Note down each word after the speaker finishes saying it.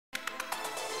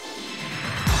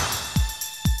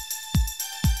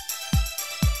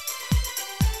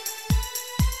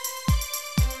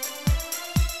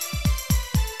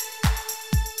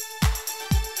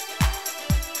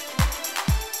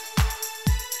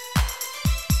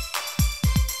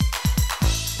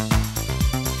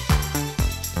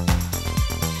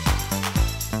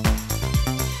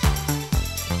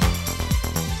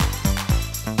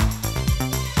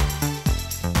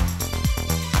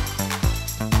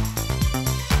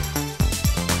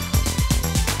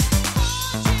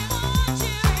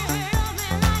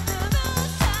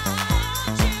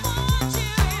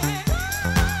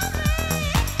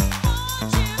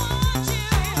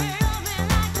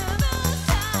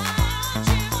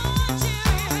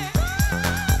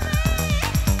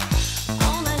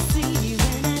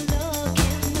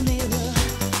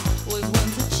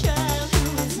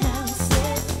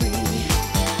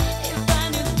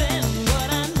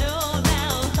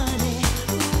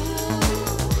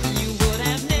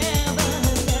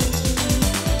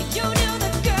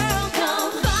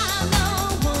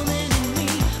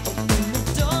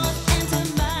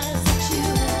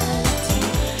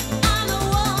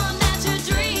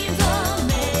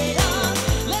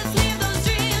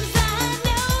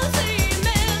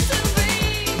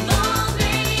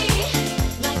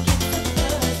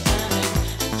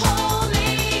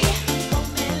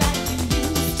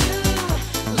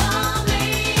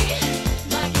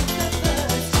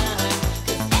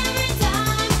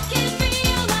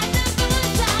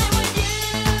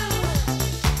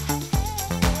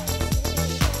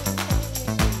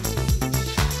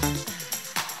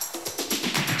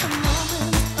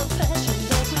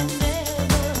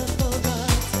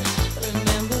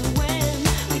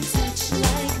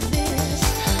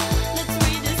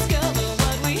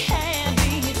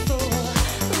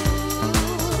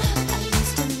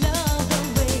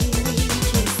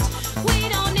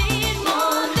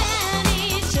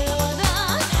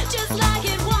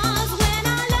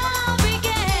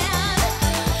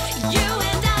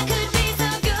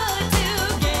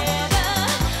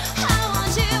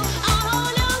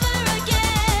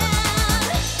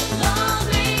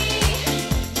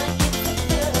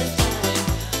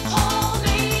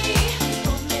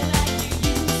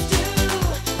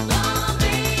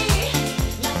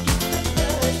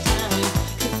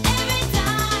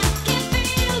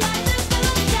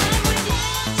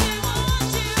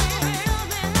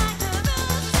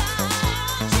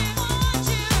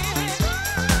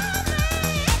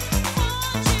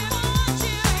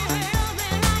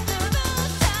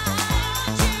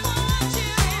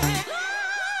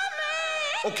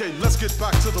Okay, let's get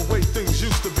back to the way things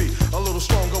used to be. A little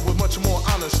stronger with much more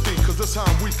honesty. Cause this time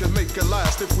we can make it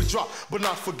last if we drop, but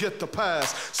not forget the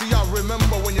past. See, I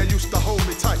remember when you used to hold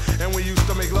me tight, and we used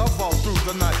to make love all through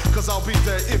the night. Cause I'll be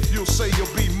there if you say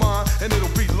you'll be mine, and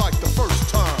it'll be like the first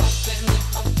time.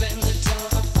 Up in the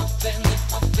door, up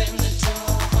in the